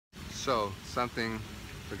So, something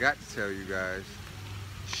forgot to tell you guys.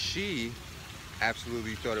 She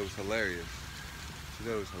absolutely thought it was hilarious. She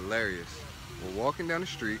thought it was hilarious. We're walking down the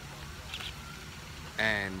street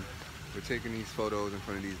and we're taking these photos in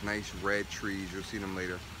front of these nice red trees. You'll see them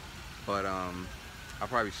later. But I'll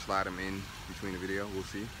probably slide them in between the video. We'll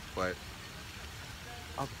see. But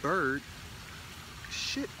a bird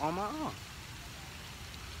shit on my arm.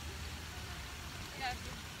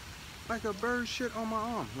 Like a bird shit on my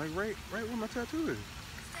arm. Like right where my tattoo is.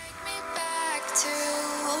 Take me back to,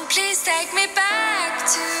 please take me back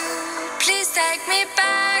to, please take me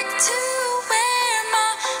back to where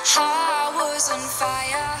my heart was on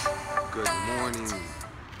fire. Good morning.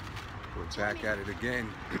 We're back at it again.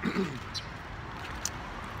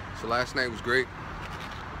 So last night was great.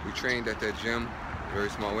 We trained at that gym, very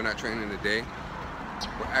small. We're not training today.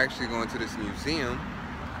 We're actually going to this museum.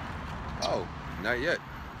 Oh, not yet.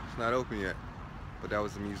 It's not open yet. But that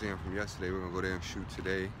was the museum from yesterday. We're gonna go there and shoot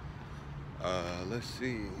today. Let's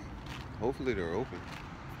see. Hopefully they're open.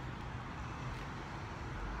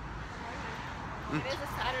 It is a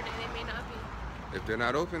Saturday, they may not be. If they're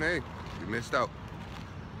not open, hey, you missed out.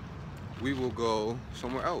 We will go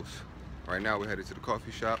somewhere else. Right now we're headed to the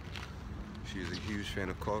coffee shop. She's a huge fan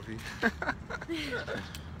of coffee. There's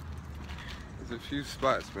a few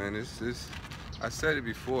spots, man. It's I said it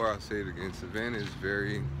before, I'll say it again. Savannah is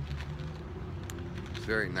very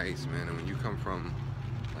nice, man. And when you come from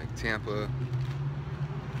like Tampa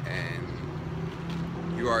and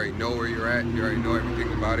you already know where you're at, you already know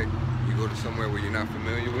everything about it, you go to somewhere where you're not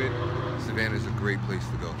familiar with, Savannah is a great place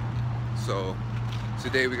to go. So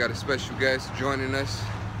today we got a special guest joining us.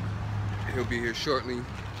 He'll be here shortly.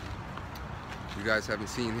 You guys haven't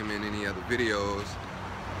seen him in any other videos,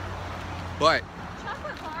 but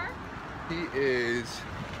he is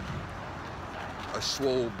a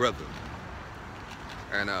swole brother.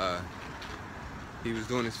 And he was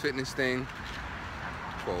doing his fitness thing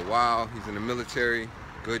for a while. He's in the military,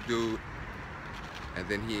 good dude. And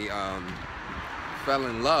then he fell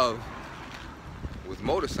in love with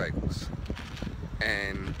motorcycles.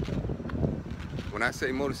 And when I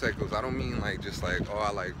say motorcycles, I don't mean like just like, oh,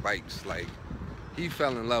 I like bikes. Like, he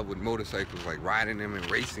fell in love with motorcycles, like riding them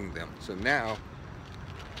and racing them. So now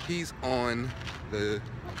he's on the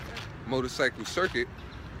motorcycle circuit,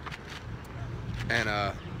 and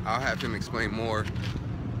I'll have him explain more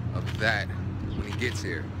of that when he gets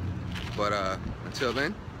here. But until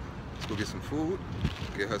then, let's go get some food,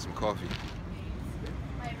 get her some coffee.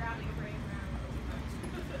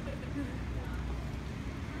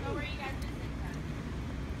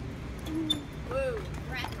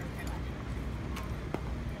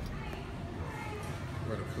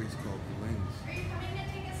 Or the police call police. Are you coming to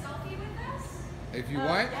take a selfie with us? If you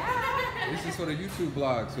want, yeah. This is for the YouTube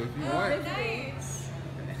blog, so if you want. Nice.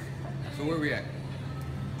 So where we at?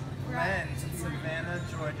 We're in Savannah,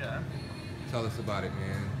 Georgia. Tell us about it,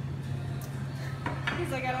 man.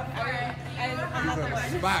 He's like, I'm not the He's on the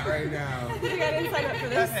one. spot right now. I didn't sign up for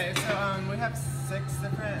this. Okay, so we have 6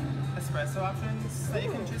 different espresso options that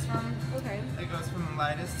you can choose from. Okay. It goes from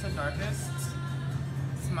lightest to darkest.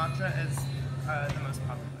 Sumatra is the most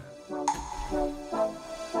popular.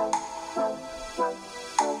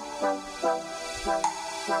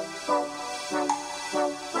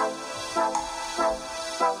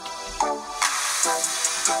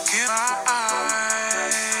 Look in my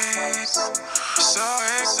eyes, so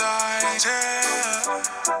excited.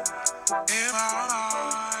 In my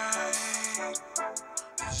mind,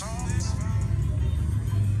 there's all this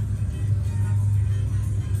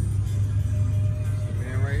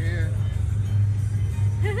Man, right here.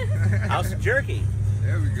 House of Jerky.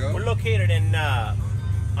 There we go. We're located in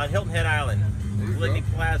on Hilton Head Island, There you Whitney go.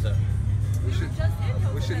 Plaza.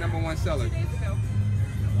 What's your number one seller?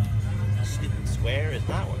 Square is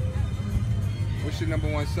that one. What's your number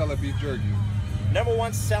one seller beef jerky? Number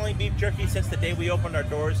one selling beef jerky since the day we opened our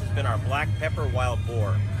doors has been our black pepper wild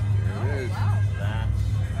boar. There it is. That's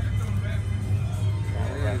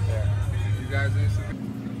There it right is. there. You guys in Savannah?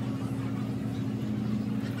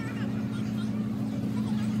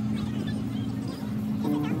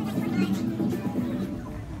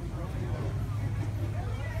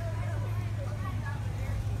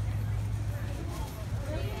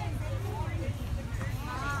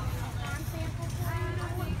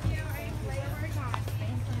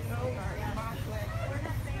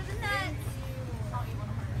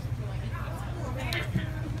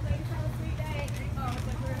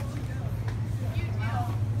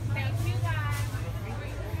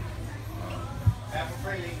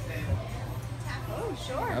 Oh,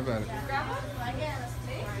 sure. How about it? Grab one? Yes.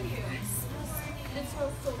 Thank you. It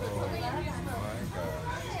smells so good. Oh my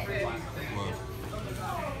God.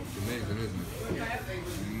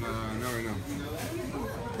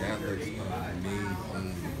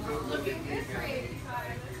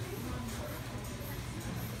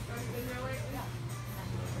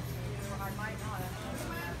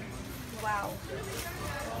 Wow.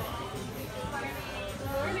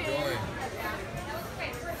 Enjoy.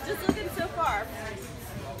 Just looking so far.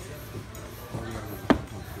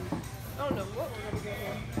 I don't know what we're gonna get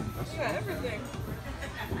here. We got everything.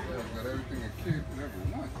 Yeah, we got everything a kid could ever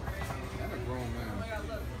want. And a grown man.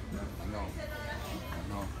 I know.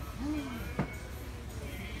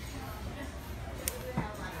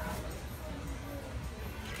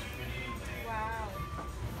 Wow.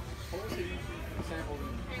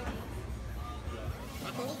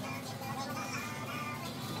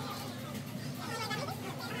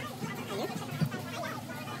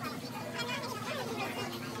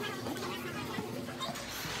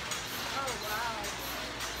 Oh wow.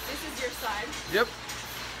 This is your side. Yep.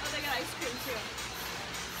 Oh, they got ice cream too.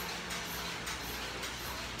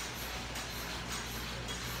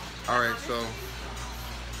 Alright, so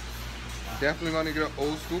definitely gonna get an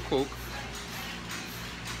old school Coke.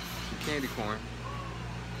 Some candy corn.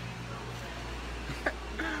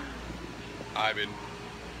 I've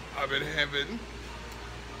been having.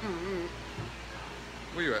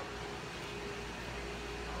 Where you at?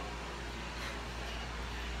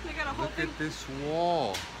 They got a whole Look thing. at this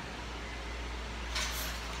wall.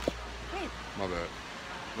 Wait. My bad.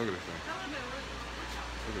 Look at this thing.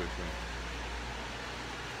 Look at this thing.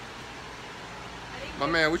 My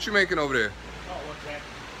man, what you making over there? Oh, okay.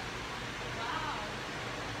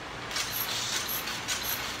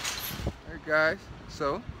 Alright guys,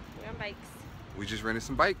 so We're on bikes. we just rented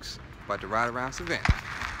some bikes. About to ride around Savannah.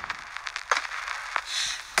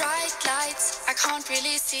 Bright lights, I can't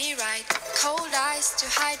really see right. Cold eyes to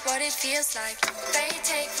hide what it feels like. They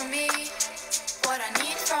take from me what I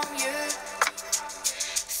need from you.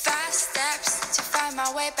 Fast steps to find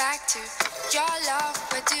my way back to your love.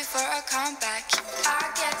 We're due for a comeback. I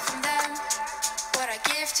get from them what I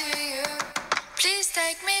give to you. Please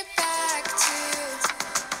take me back to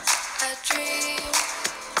a dream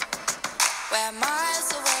where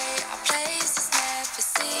miles away are places never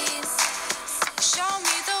seen. Show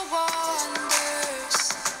me the wonders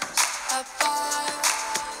above,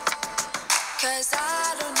 'cause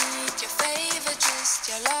I don't need your favor, just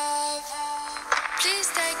your love. Please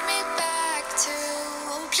take me back to,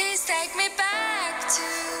 please take me back to,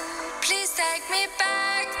 please take me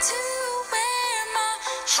back to where my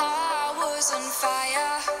heart was on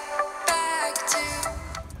fire. Back to.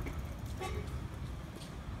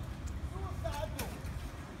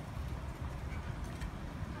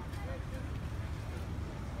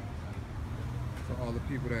 For all the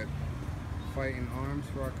people that fight in arms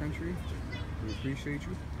for our country, we appreciate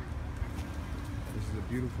you. This is a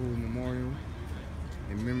beautiful memorial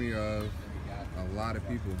in memory of a lot of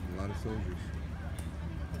people, a lot of soldiers.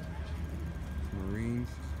 Marines,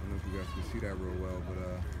 I don't know if you guys can see that real well, but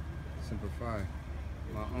Semper Fi.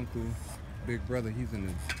 My uncle, big brother, he's in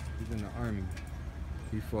the army.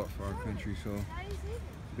 He fought for our country, so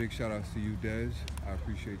big shout outs to you, Des. I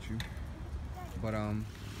appreciate you. But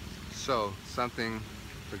so something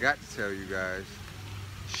forgot to tell you guys.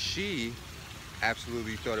 She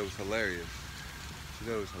absolutely thought it was hilarious. She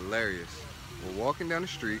thought it was hilarious. We're walking down the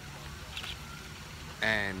street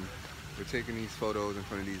and we're taking these photos in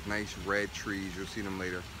front of these nice red trees. You'll see them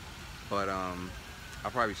later. But I'll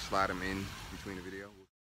probably slide them in between the video.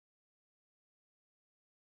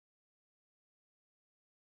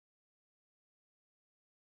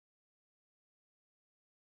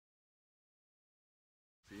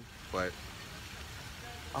 See? But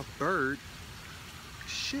a bird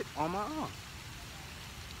shit on my arm.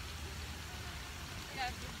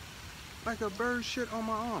 Like a bird shit on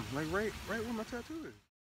my arm. Like right where my tattoo is.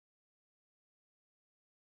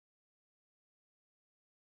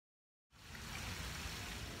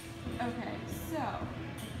 Okay, so I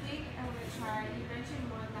think I want to try. You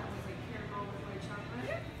mentioned one that was like caramel with white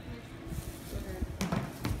chocolate.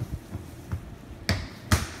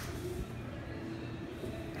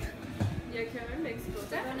 Yeah, caramel makes both.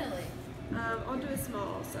 Definitely. I'll do a small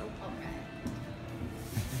also. Okay.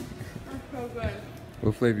 That's so good.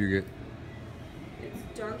 What flavor you get?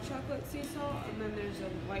 It's dark chocolate sea salt, and then there's a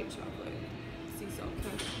white chocolate sea salt.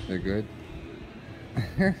 Okay. They're good?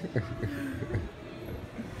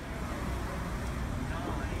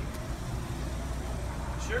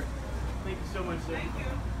 Sure. Thank you so much, sir. Thank you.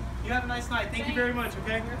 You have a nice night. Thank you very much,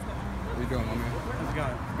 okay? How you doing, my man? How's it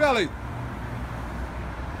going? Belly!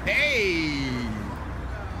 Hey!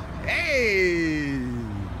 Hey!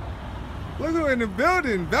 Look who in the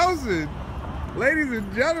building, Belson! Ladies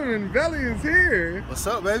and gentlemen, Belly is here! What's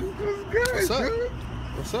up, baby? What's good, What's up? dude?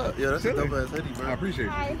 What's up? Yeah, that's Chilling. a dope ass hoodie, bro. I appreciate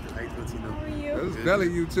you. Hi. How you doing, Tino? How are you? This is Good. Belly,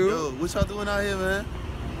 you too. Yo, what y'all doing out here, man?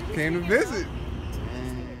 Came to visit.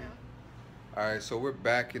 All right, so we're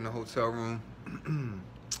back in the hotel room.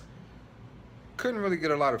 Couldn't really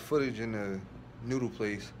get a lot of footage in the noodle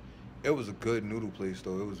place. It was a good noodle place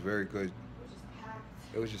though. It was very good.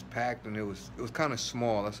 It was just packed, and it was kind of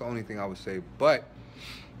small. That's the only thing I would say, but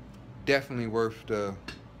definitely worth the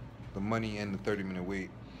money and the 30-minute wait.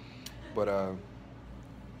 But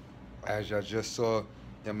as y'all just saw,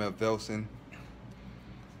 I met Velson.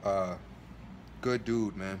 Good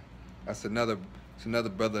dude, man. It's another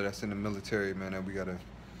brother that's in the military, man, that we gotta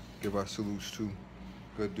give our salutes to.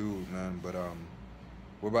 Good dude, man. But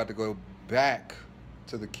we're about to go back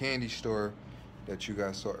to the candy store that you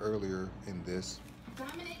guys saw earlier in this.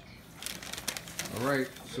 Dominic. All right,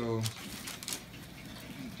 so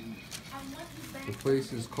the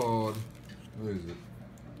place is called, what is it?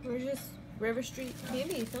 We're just River Street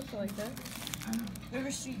Candy, something like that.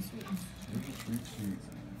 River Street Sweets. River Street Sweets.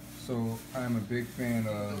 So I'm a big fan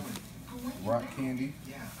of rock candy.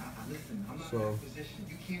 So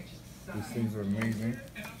these things are amazing.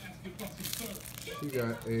 She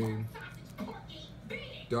got a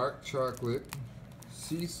dark chocolate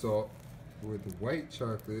sea salt with white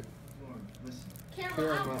chocolate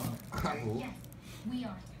caramel apple. We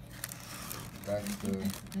are. That's the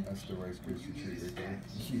Rice Krispie treat right there.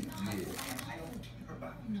 Yeah.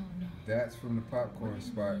 No. That's from the popcorn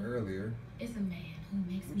spot earlier. It's a man who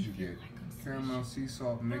makes What'd you get? Caramel sea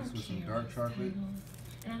salt mixed with some dark chocolate. And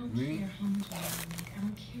I don't Me? care how much I make. I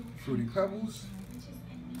don't care what Fruity Pebbles.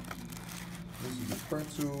 This is a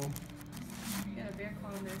pretzel. Got a bear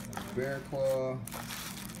claw in there somewhere. Bear claw.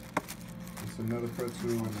 It's another pretzel,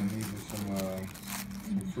 and then these are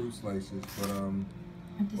some fruit slices. But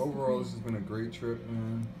overall, this has been a great trip,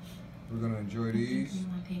 man. We're gonna enjoy these,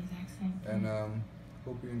 and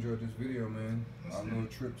hope you enjoyed this video, man. Our little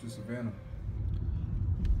trip to Savannah.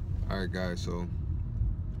 All right, guys. So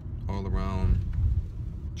all around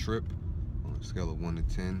trip on a scale of 1 to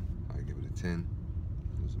 10, I give it a 10.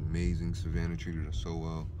 It was amazing. Savannah treated us so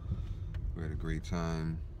well. We had a great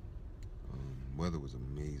time. Weather was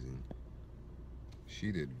amazing.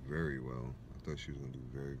 She did very well. I thought she was gonna do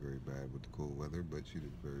very, very bad with the cold weather, but she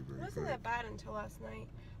did very, very good. It wasn't that bad until last night.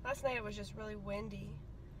 Last night it was just really windy.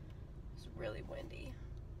 It was really windy.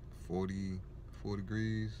 44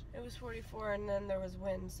 degrees. It was 44 and then there was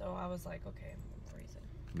wind, so I was like, okay, I'm freezing.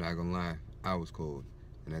 Not gonna lie, I was cold,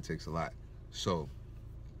 and that takes a lot. So,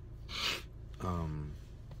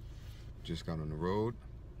 just got on the road,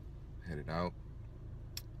 headed out,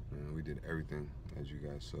 and we did everything as you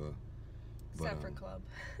guys saw. Except for club.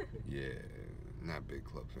 Yeah, not big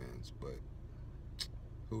club fans, but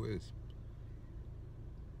who is?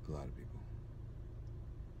 A lot of people.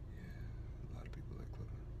 Yeah, a lot of people like club.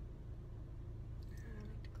 Yeah. I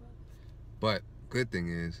like the club. But good thing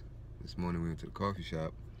is, this morning we went to the coffee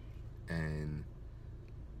shop, and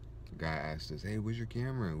the guy asked us, "Hey, where's your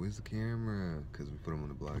camera? Where's the camera?" Because we put him on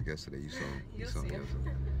the blog yesterday. You saw him. You'll saw see him.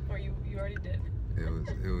 him. Or you already did. It was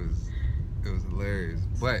hilarious.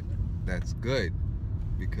 But that's good,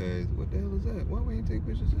 because what the hell is that? Why we ain't take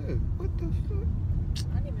pictures of that? What the fuck?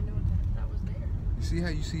 I didn't even know that was there. You see how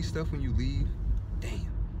you see stuff when you leave? Damn.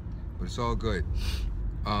 But it's all good.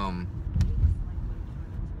 You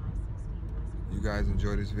guys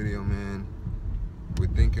enjoy this video, man. We're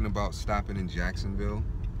thinking about stopping in Jacksonville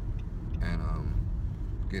and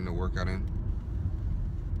getting a workout in.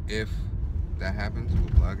 If that happens, we'll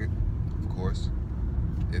vlog it, of course.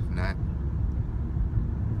 If not,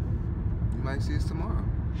 you might see us tomorrow.